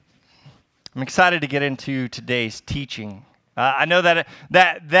I'm excited to get into today's teaching. I know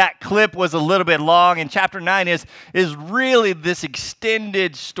that clip was a little bit long, and chapter 9 is really this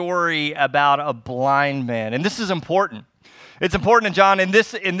extended story about a blind man, and this is important. It's important in John. In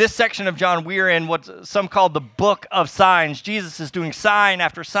this section of John, we're in what some call the book of signs. Jesus is doing sign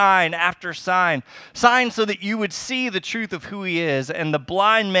after sign after sign so that you would see the truth of who he is. And the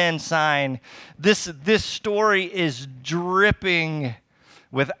blind man sign, this story is dripping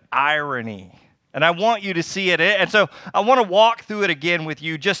with irony. And I want you to see it. And so I want to walk through it again with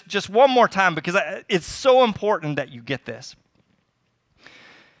you just one more time because it's so important that you get this.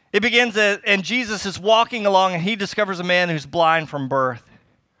 It begins and Jesus is walking along and he discovers a man who's blind from birth.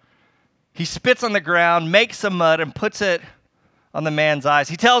 He spits on the ground, makes some mud, and puts it on the man's eyes.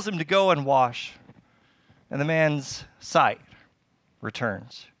 He tells him to go and wash. And the man's sight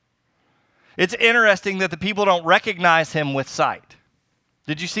returns. It's interesting that the people don't recognize him with sight.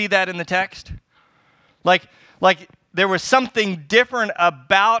 Did you see that in the text? Like there was something different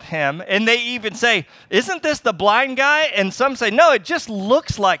about him, and they even say, isn't this the blind guy? And some say, no, it just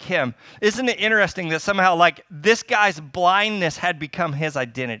looks like him. Isn't it interesting that somehow like this guy's blindness had become his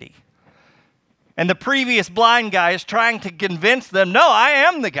identity? And the previous blind guy is trying to convince them, no, I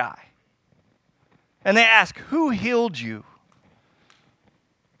am the guy. And they ask, who healed you?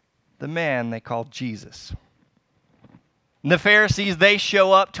 The man they called Jesus. The Pharisees, they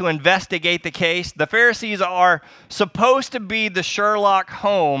show up to investigate the case. The Pharisees are supposed to be the Sherlock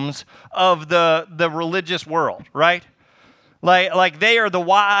Holmes of the religious world, right? Like they are the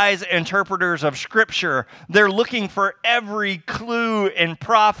wise interpreters of Scripture. They're looking for every clue in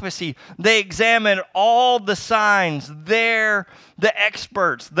prophecy. They examine all the signs. They're the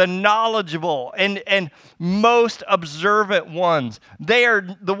experts, the knowledgeable, and most observant ones. They are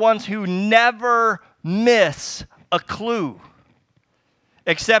the ones who never miss a clue.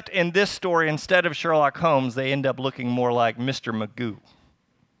 Except in this story, instead of Sherlock Holmes, they end up looking more like Mr. Magoo.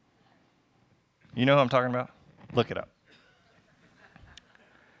 You know who I'm talking about? Look it up.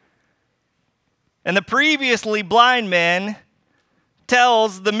 And the previously blind man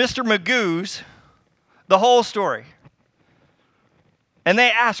tells the Mr. Magoos the whole story. And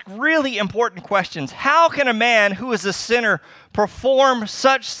they ask really important questions. How can a man who is a sinner perform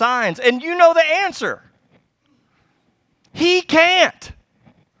such signs? And you know the answer. He can't.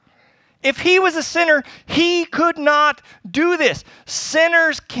 If he was a sinner, he could not do this.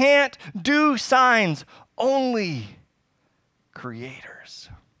 Sinners can't do signs, only creators.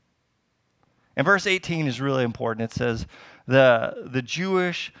 And verse 18 is really important. It says the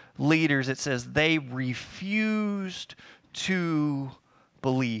Jewish leaders, it says they refused to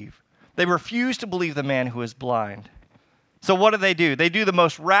believe. They refused to believe the man who is blind. So what do? They do the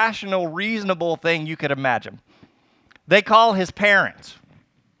most rational, reasonable thing you could imagine. They call his parents.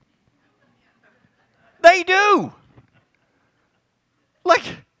 They do. Like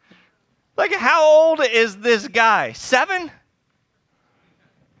how old is this guy? 7?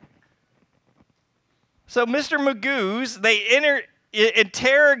 So Mr. Magoos, they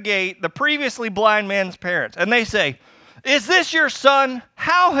interrogate the previously blind man's parents. And they say, is this your son?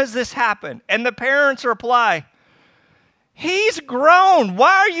 How has this happened? And the parents reply, he's grown.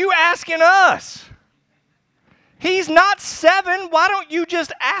 Why are you asking us? He's not 7. Why don't you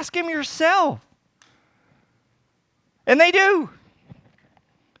just ask him yourself? And they do.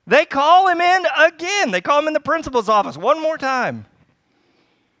 They call him in again. They call him in the principal's office one more time.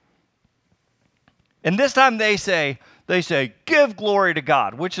 And this time they say, give glory to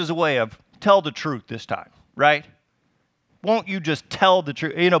God, which is a way of tell the truth this time, right? Won't you just tell the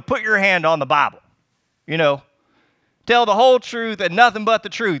truth? Put your hand on the Bible, Tell the whole truth and nothing but the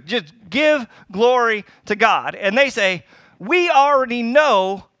truth. Just give glory to God. And they say, we already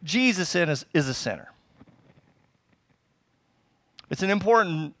know Jesus is a sinner. It's an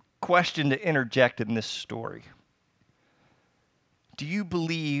important question to interject in this story. Do you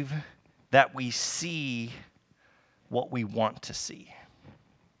believe that we see what we want to see?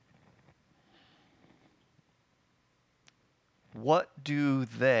 What do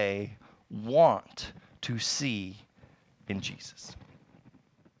they want to see in Jesus?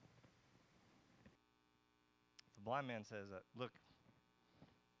 The blind man says, look,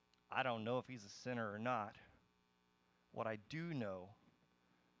 I don't know if he's a sinner or not. What I do know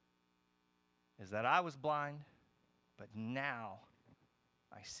is that I was blind, but now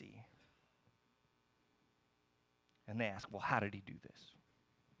I see. And they ask, well, how did he do this?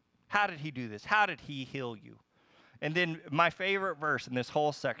 How did he do this? How did he heal you? And then my favorite verse in this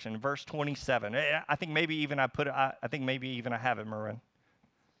whole section, verse 27. I think maybe even I have it, Marin.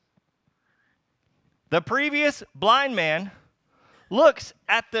 The previous blind man looks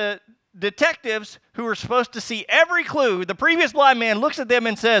at the detectives who are supposed to see every clue, the previous blind man looks at them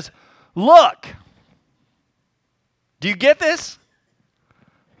and says, "Look." Do you get this?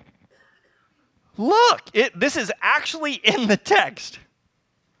 Look, this is actually in the text.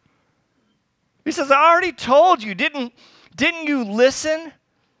 He says, "I already told you. Didn't you listen?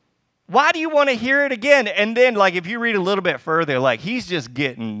 Why do you want to hear it again?" And then, like, if you read a little bit further, like, he's just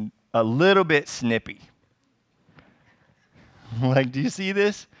getting a little bit snippy. Like, do you see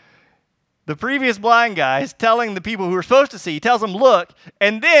this? The previous blind guy is telling the people who are supposed to see, he tells them, "Look,"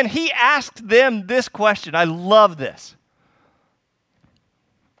 and then he asks them this question. I love this.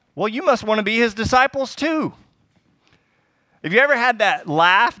 "Well, you must want to be his disciples too." Have you ever had that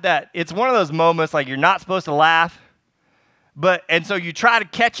laugh that it's one of those moments like you're not supposed to laugh, and so you try to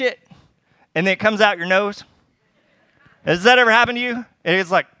catch it, and then it comes out your nose? Has that ever happened to you? And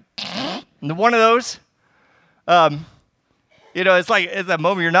it's like one of those. It's like it's that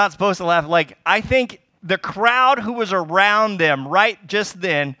moment you're not supposed to laugh. Like, I think the crowd who was around them right just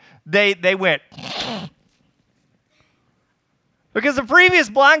then, they went, because the previous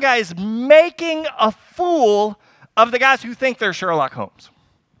blind guy is making a fool of the guys who think they're Sherlock Holmes.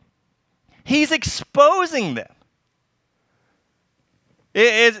 He's exposing them.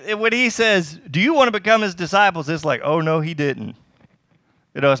 When he says, "Do you want to become his disciples?" It's like, oh, no, he didn't.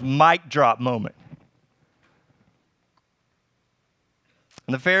 It's a mic drop moment.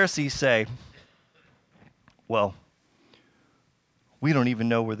 And the Pharisees say, "Well, we don't even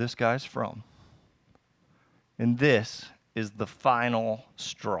know where this guy's from." And this is the final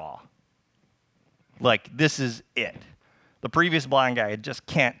straw. Like, this is it. The previous blind guy just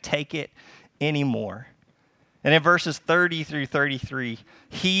can't take it anymore. And in verses 30 through 33,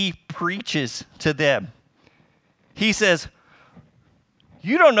 he preaches to them. He says,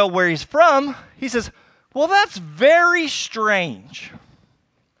 "You don't know where he's from." He says, "Well, that's very strange.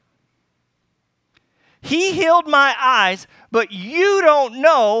 He healed my eyes, but you don't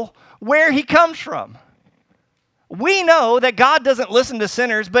know where he comes from. We know that God doesn't listen to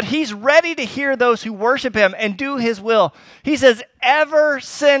sinners, but he's ready to hear those who worship him and do his will." He says, "Ever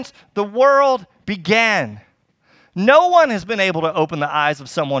since the world began, no one has been able to open the eyes of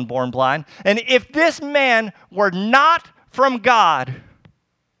someone born blind. And if this man were not from God,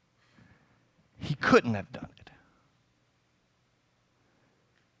 he couldn't have done it."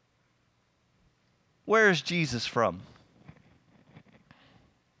 Where is Jesus from?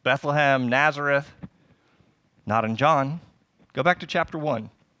 Bethlehem, Nazareth? Not in John. Go back to chapter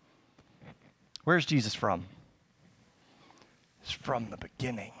 1. Where's Jesus from? He's from the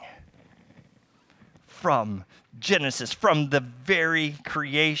beginning. From Genesis, from the very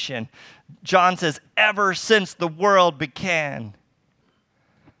creation. John says, ever since the world began.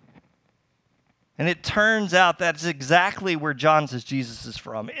 And it turns out that's exactly where John says Jesus is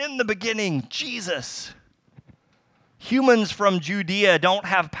from. In the beginning, Jesus. Humans from Judea don't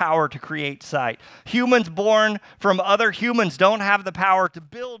have power to create sight. Humans born from other humans don't have the power to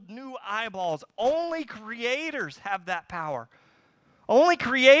build new eyeballs. Only creators have that power. Only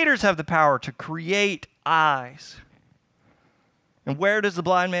creators have the power to create eyes. And where does the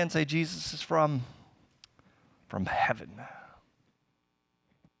blind man say Jesus is from? From heaven.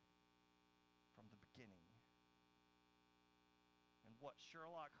 From the beginning. And what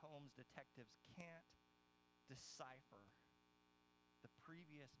Sherlock Holmes detectives can't decipher, the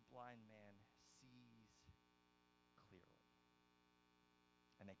previous blind man sees clearly.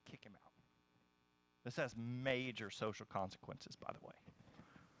 And they kick him out. This has major social consequences, by the way.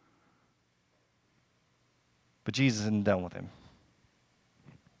 But Jesus isn't done with him.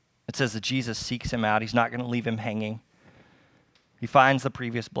 It says that Jesus seeks him out. He's not going to leave him hanging. He finds the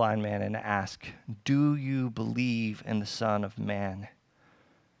previous blind man and asks, "Do you believe in the Son of Man?"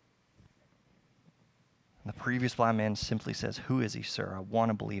 And the previous blind man simply says, "Who is he, sir? I want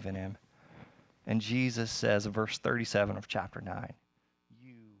to believe in him." And Jesus says, in verse 37 of chapter 9,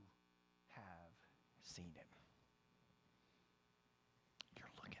 "You have seen him." You're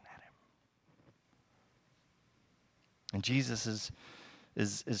looking at him. And Jesus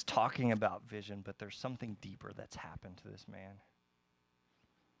is talking about vision, but there's something deeper that's happened to this man.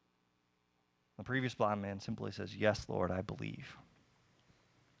 The previous blind man simply says, "Yes, Lord, I believe."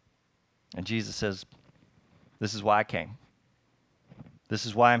 And Jesus says, "This is why I came. This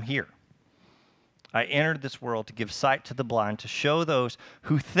is why I'm here. I entered this world to give sight to the blind, to show those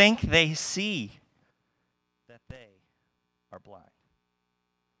who think they see that they are blind."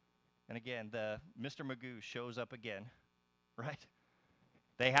 And again, the Mr. Magoo shows up again, right?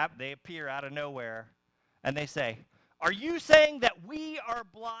 They appear out of nowhere, and they say, "Are you saying that we are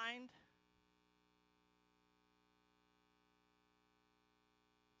blind?"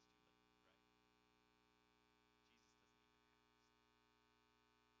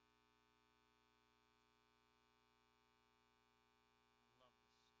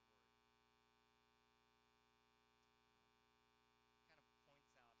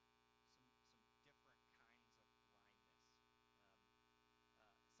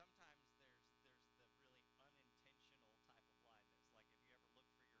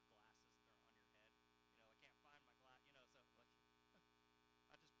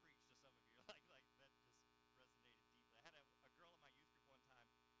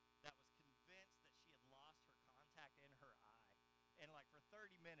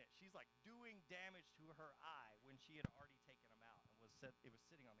 it was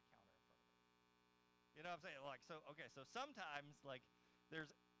sitting on the counter in front of her. You know what I'm saying? Like, so, okay, so sometimes, like,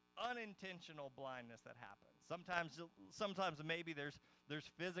 there's unintentional blindness that happens. Sometimes maybe there's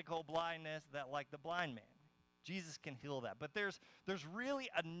physical blindness that, like the blind man. Jesus can heal that. But there's really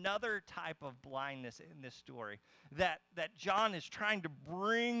another type of blindness in this story that John is trying to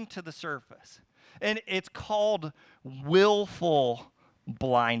bring to the surface. And it's called willful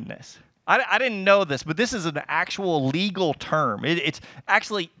blindness. I didn't know this, but this is an actual legal term. It's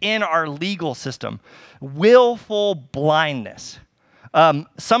actually in our legal system. Willful blindness.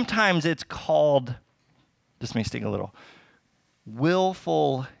 Sometimes it's called, this may sting a little,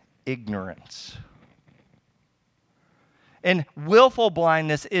 willful ignorance. And willful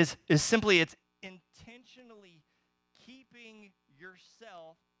blindness is simply, it's intentionally keeping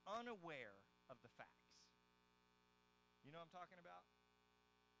yourself unaware of the facts. You know what I'm talking about?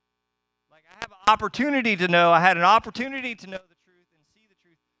 Like, I have an opportunity to know, I had an opportunity to know the truth and see the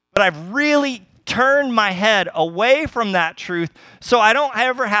truth, but I've really turned my head away from that truth so I don't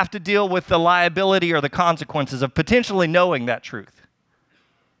ever have to deal with the liability or the consequences of potentially knowing that truth.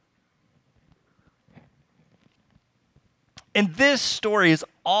 And this story is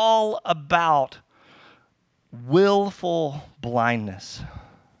all about willful blindness.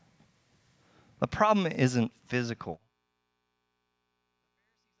 The problem isn't physical.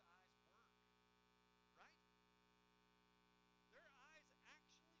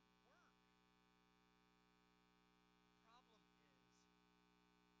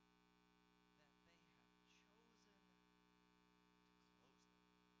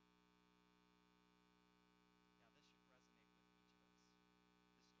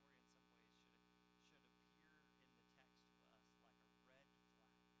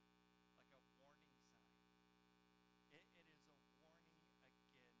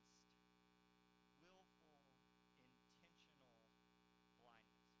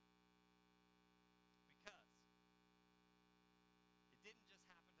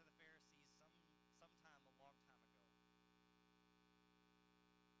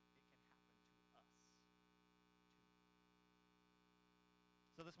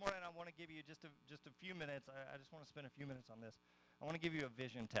 So this morning I want to give you just a few minutes. I just want to spend a few minutes on this. I want to give you a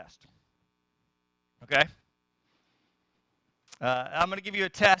vision test. Okay? I'm going to give you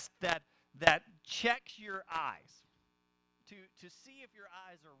a test that checks your eyes to see if your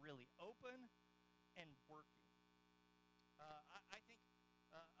eyes are really open and working. I think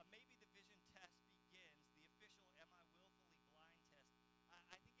maybe the vision test begins, the official Am I Willfully Blind test, I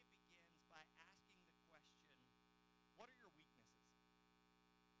think it begins by asking the question, what are your weaknesses?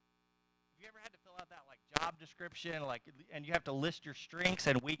 Have you ever had to fill out that like job description, and you have to list your strengths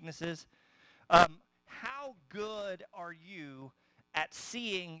and weaknesses? How good are you at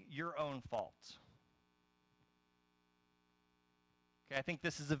seeing your own faults? Okay, I think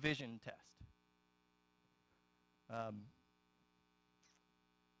this is a vision test.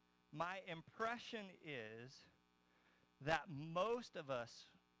 My impression is that most of us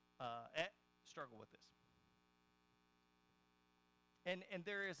struggle with this. And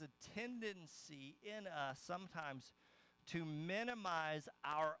there is a tendency in us sometimes to minimize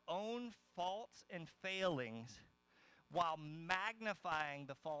our own faults and failings while magnifying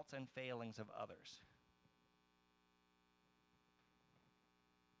the faults and failings of others.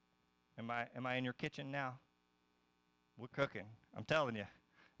 Am I in your kitchen now? We're cooking. I'm telling you,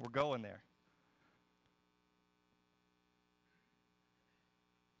 we're going there.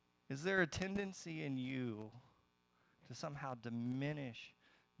 Is there a tendency in you to somehow diminish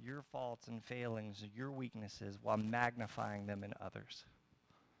your faults and failings, your weaknesses, while magnifying them in others?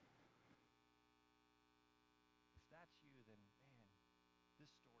 If that's you, then man, this story is for you.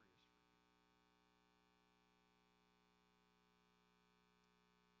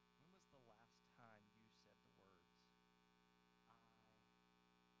 When was the last time you said the words, I am sorry?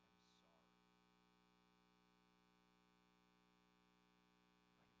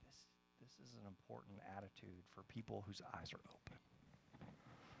 Like this is an important attitude for people whose eyes are open.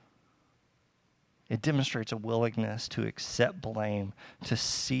 It demonstrates a willingness to accept blame, to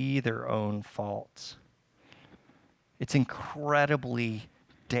see their own faults. It's incredibly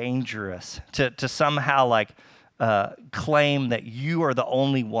dangerous to somehow claim that you are the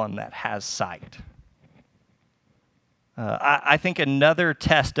only one that has sight. I think another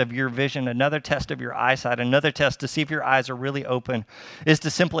test of your vision, another test of your eyesight, another test to see if your eyes are really open is to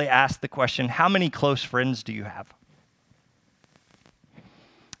simply ask the question, how many close friends do you have?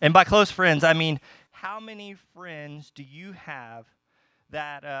 And by close friends, I mean, how many friends do you have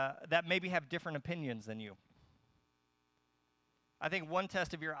that maybe have different opinions than you? I think one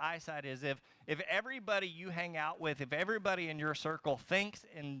test of your eyesight is if everybody you hang out with, if everybody in your circle thinks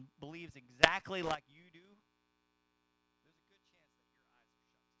and believes exactly like you do, there's a good chance that your eyes are shut to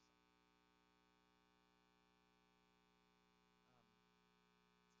something. We talked a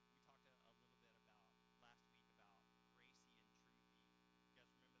little bit about last week about Gracie and Truthy. You guys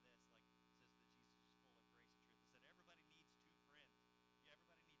remember this? Like, it says that Jesus was full of grace and truth. It said everybody needs two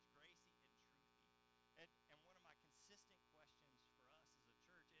friends. Yeah, everybody needs Gracie and Truthy. And one of my consistent questions for us as a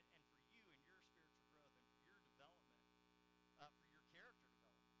church, and for you and your spiritual growth and for your development, for your character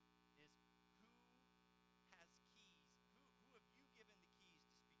development, is who has keys? Who have you given the keys to speak truth into your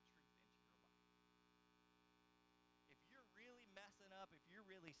life? If you're really messing up, if you're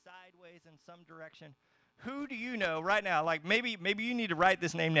really sideways in some direction, who do you know right now? Like maybe you need to write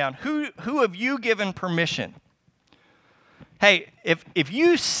this name down. Who have you given permission? Hey, if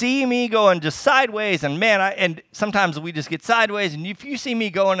you see me going just sideways, and man, and sometimes we just get sideways, and if you see me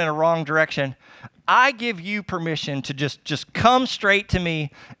going in a wrong direction, I give you permission to just come straight to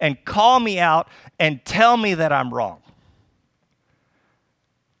me and call me out and tell me that I'm wrong.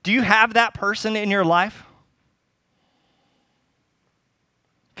 Do you have that person in your life?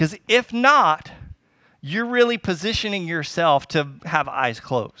 Because if not, you're really positioning yourself to have eyes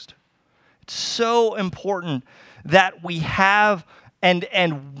closed. It's so important that we have and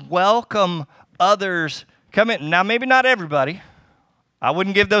welcome others come in. Now, maybe not everybody. I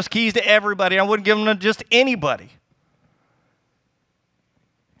wouldn't give those keys to everybody. I wouldn't give them to just anybody.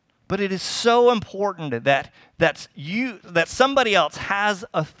 But it is so important that somebody else has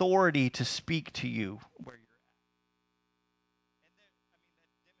authority to speak to you where you're at. And then, that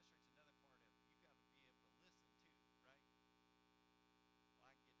demonstrates another part of you've got to be able to listen too,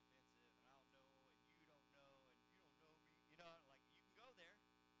 right? Well, I can get defensive, and I'll know, and you don't know, and you don't know me. Like you can go there,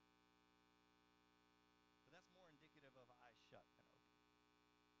 but that's more indicative of eyes shut than open.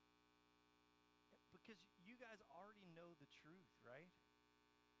 Because you guys already know the truth, right?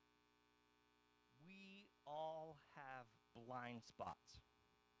 We all have blind spots.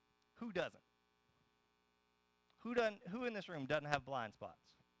 Who doesn't? Who in this room doesn't have blind spots?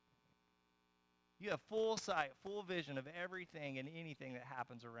 You have full sight, full vision of everything and anything that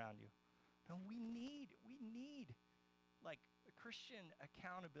happens around you. No, we need like a Christian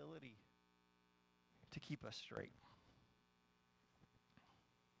accountability to keep us straight.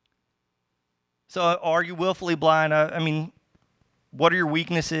 So are you willfully blind? What are your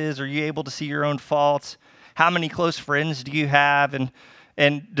weaknesses? Are you able to see your own faults? How many close friends do you have?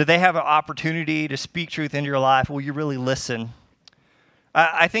 And do they have an opportunity to speak truth into your life? Will you really listen?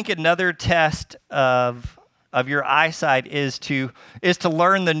 I think another test of your eyesight is to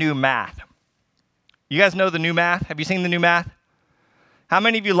learn the new math. You guys know the new math? Have you seen the new math? How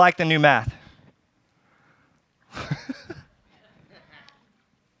many of you like the new math?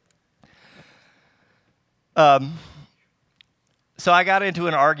 So I got into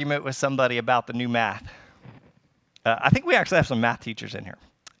an argument with somebody about the new math. I think we actually have some math teachers in here.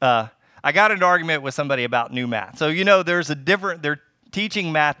 I got into an argument with somebody about new math. So they're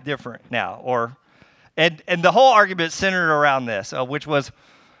teaching math different now, and the whole argument centered around this, which was,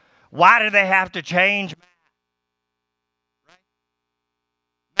 why do they have to change math? Right?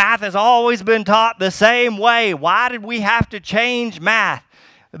 Math has always been taught the same way. Why did we have to change math?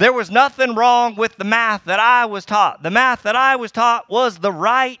 There was nothing wrong with the math that I was taught. The math that I was taught was the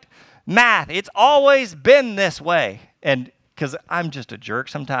right math. It's always been this way. And because I'm just a jerk,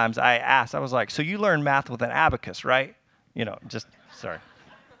 sometimes I was like, so you learn math with an abacus, right? Sorry.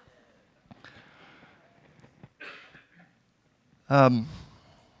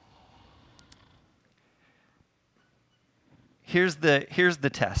 Here's the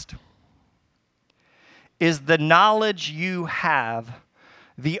test. Is the knowledge you have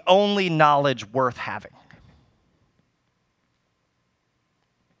the only knowledge worth having?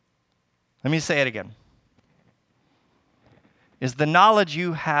 Let me say it again. Is the knowledge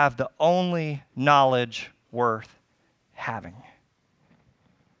you have the only knowledge worth having?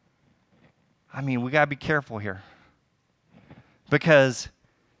 We got to be careful here. Because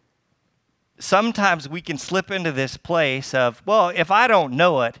sometimes we can slip into this place of, well, if I don't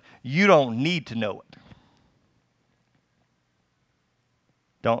know it, you don't need to know it.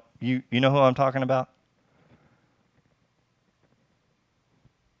 Don't you know who I'm talking about?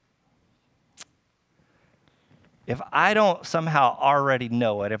 If I don't somehow already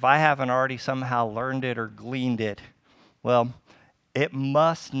know it, if I haven't already somehow learned it or gleaned it, well, it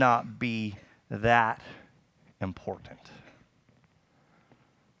must not be that important.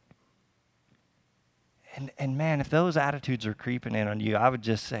 And man, if those attitudes are creeping in on you, I would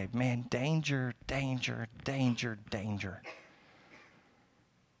just say, man, danger, danger, danger, danger.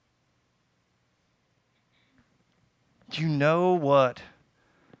 Do you know what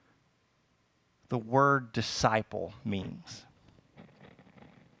the word disciple means?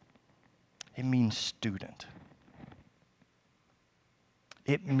 It means student.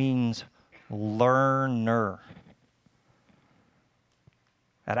 It means learner.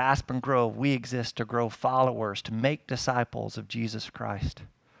 At Aspen Grove, we exist to grow followers, to make disciples of Jesus Christ.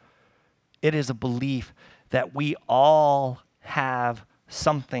 It is a belief that we all have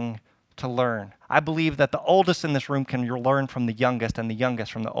something to learn. I believe that the oldest in this room can learn from the youngest and the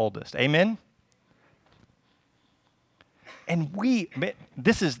youngest from the oldest. Amen? And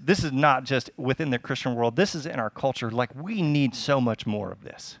this is not just within the Christian world. This is in our culture. Like, we need so much more of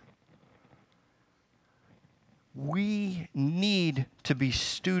this. We need to be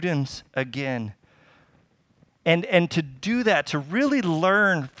students again. And to do that, to really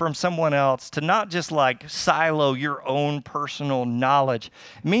learn from someone else, to not just like silo your own personal knowledge,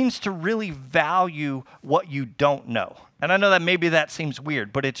 means to really value what you don't know. And I know that maybe that seems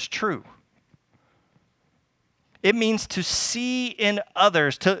weird, but it's true. It means to see in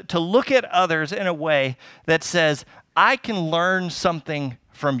others, to look at others in a way that says, I can learn something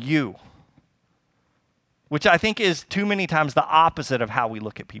from you, which I think is too many times the opposite of how we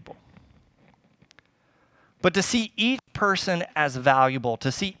look at people. But to see each person as valuable,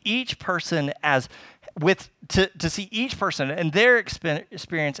 to see each person to see each person and their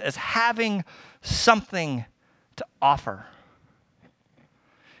experience as having something to offer.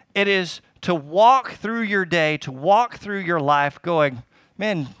 It is to walk through your day, to walk through your life going,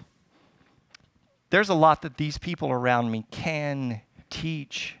 man, there's a lot that these people around me can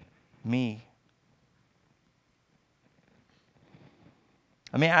teach me.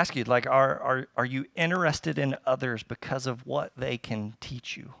 Let me ask you, like, are you interested in others because of what they can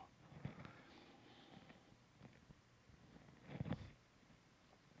teach you?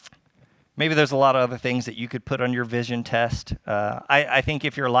 Maybe there's a lot of other things that you could put on your vision test. I think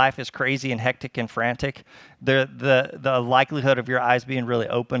if your life is crazy and hectic and frantic, the likelihood of your eyes being really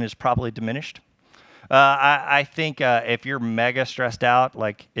open is probably diminished. I think if you're mega stressed out,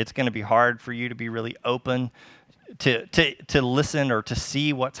 like, it's going to be hard for you to be really open to listen or to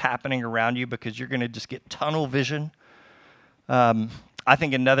see what's happening around you, because you're going to just get tunnel vision. I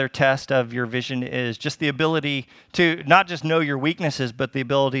think another test of your vision is just the ability to not just know your weaknesses, but the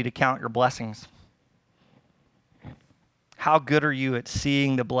ability to count your blessings. How good are you at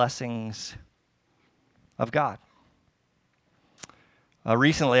seeing the blessings of God?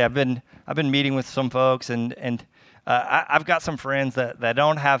 Recently, I've been meeting with some folks, and I've got some friends that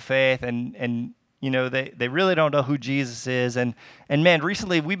don't have faith, and you know, they really don't know who Jesus is. And man,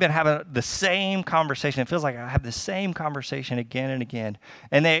 recently we've been having the same conversation. It feels like I have the same conversation again and again.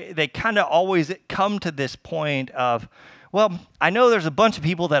 And they kind of always come to this point of, well, I know there's a bunch of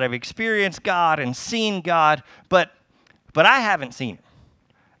people that have experienced God and seen God, but I haven't seen it.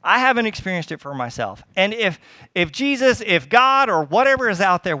 I haven't experienced it for myself. And if Jesus, if God, or whatever is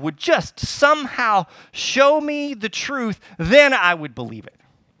out there would just somehow show me the truth, then I would believe it.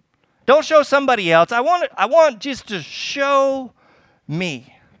 Don't show somebody else. I want just to show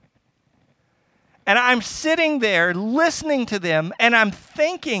me. And I'm sitting there listening to them, and I'm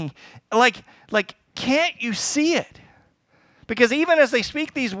thinking, like, can't you see it? Because even as they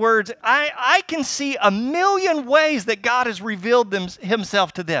speak these words, I can see a million ways that God has revealed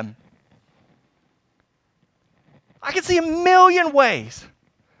himself to them. I can see a million ways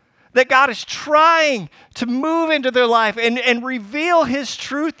that God is trying to move into their life and reveal his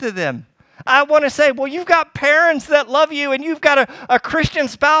truth to them. I want to say, well, you've got parents that love you, and you've got a Christian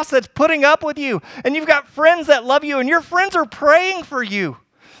spouse that's putting up with you, and you've got friends that love you, and your friends are praying for you.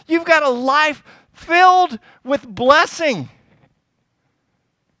 You've got a life filled with blessing.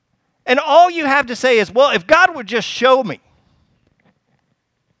 And all you have to say is, well, if God would just show me.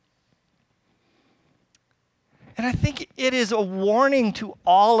 And I think it is a warning to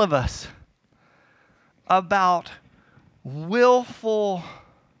all of us about willful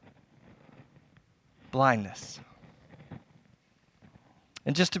blindness.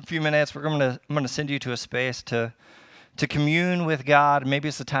 In just a few minutes, I'm going to send you to a space to commune with God. Maybe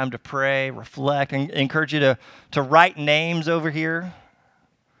it's the time to pray, reflect, and encourage you to write names over here.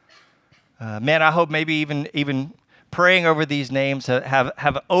 Man, I hope maybe even praying over these names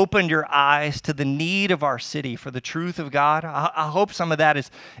have opened your eyes to the need of our city for the truth of God. I hope some of that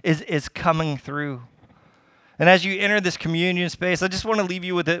is coming through. And as you enter this communion space, I just want to leave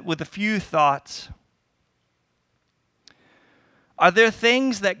you with a few thoughts. Are there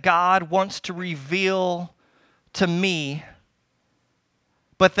things that God wants to reveal to me,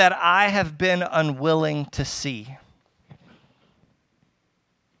 but that I have been unwilling to see?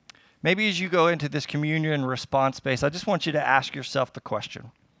 maybe as you go into this communion response space, I just want you to ask yourself the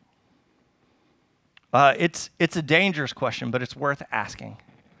question. It's a dangerous question, but it's worth asking.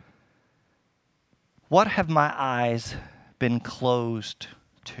 What have my eyes been closed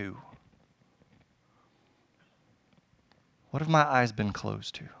to? What have my eyes been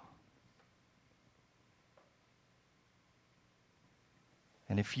closed to?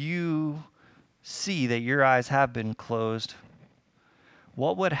 And if you see that your eyes have been closed,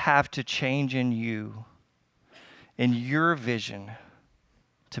 what would have to change in you, in your vision,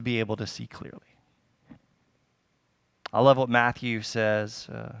 to be able to see clearly? I love what Matthew says,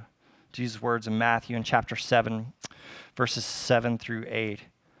 Jesus' words in Matthew in chapter 7, verses 7 through 8.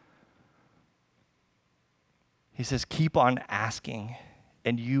 He says, keep on asking,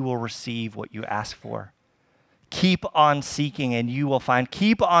 and you will receive what you ask for. Keep on seeking, and you will find.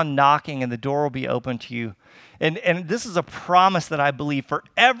 Keep on knocking, and the door will be open to you. And this is a promise that I believe for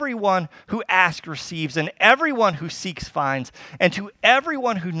everyone who asks receives, and everyone who seeks finds, and to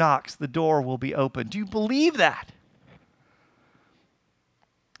everyone who knocks, the door will be open. Do you believe that?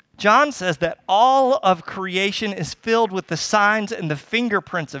 John says that all of creation is filled with the signs and the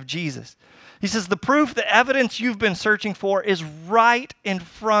fingerprints of Jesus. He says the proof, the evidence you've been searching for is right in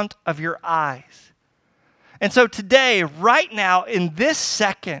front of your eyes. And so today, right now, in this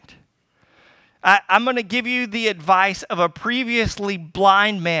second, I'm going to give you the advice of a previously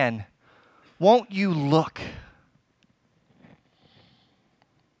blind man. Won't you look?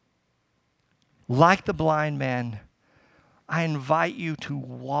 Like the blind man, I invite you to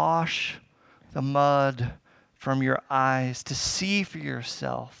wash the mud from your eyes, to see for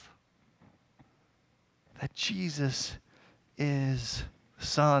yourself that Jesus is the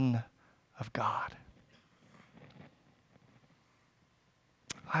Son of God.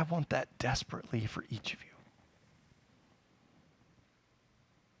 I want that desperately for each of you.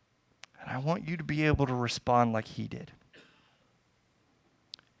 And I want you to be able to respond like he did.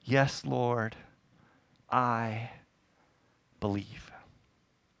 Yes, Lord, I believe.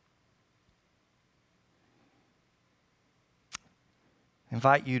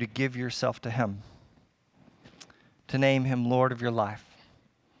 Invite you to give yourself to him, to name him Lord of your life.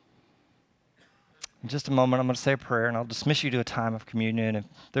 In just a moment, I'm going to say a prayer, and I'll dismiss you to a time of communion. If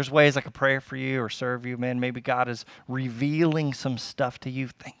there's ways I could pray for you or serve you, man, maybe God is revealing some stuff to you.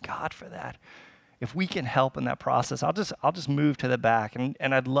 Thank God for that. If we can help in that process, I'll just move to the back, and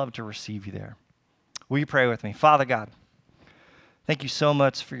I'd love to receive you there. Will you pray with me? Father God, thank you so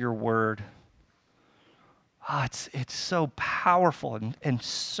much for your word. It's so powerful and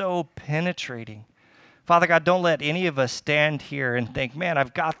so penetrating. Father God, don't let any of us stand here and think, man,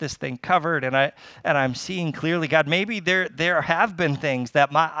 I've got this thing covered and I'm seeing clearly. God, maybe there have been things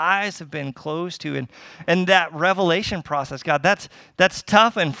that my eyes have been closed to, and that revelation process, God, that's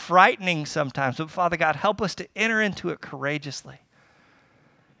tough and frightening sometimes. But Father God, help us to enter into it courageously.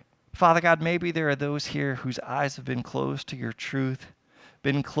 Father God, maybe there are those here whose eyes have been closed to your truth,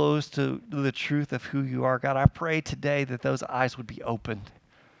 been closed to the truth of who you are. God, I pray today that those eyes would be opened.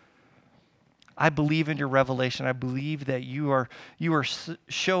 I believe in your revelation. I believe that you are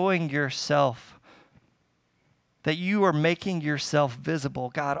showing yourself, that you are making yourself visible.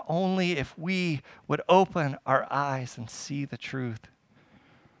 God, only if we would open our eyes and see the truth.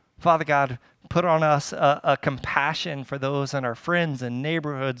 Father God, put on us a compassion for those in our friends and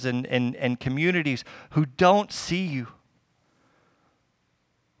neighborhoods and communities who don't see you.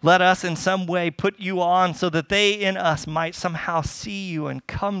 Let us in some way put you on so that they in us might somehow see you and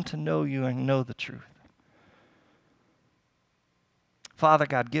come to know you and know the truth. Father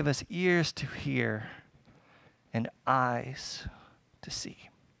God, give us ears to hear and eyes to see.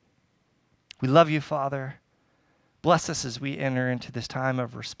 We love you, Father. Bless us as we enter into this time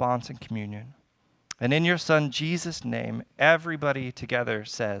of response and communion. And in your Son, Jesus' name, everybody together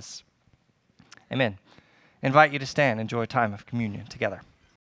says, Amen. I invite you to stand, enjoy a time of communion together.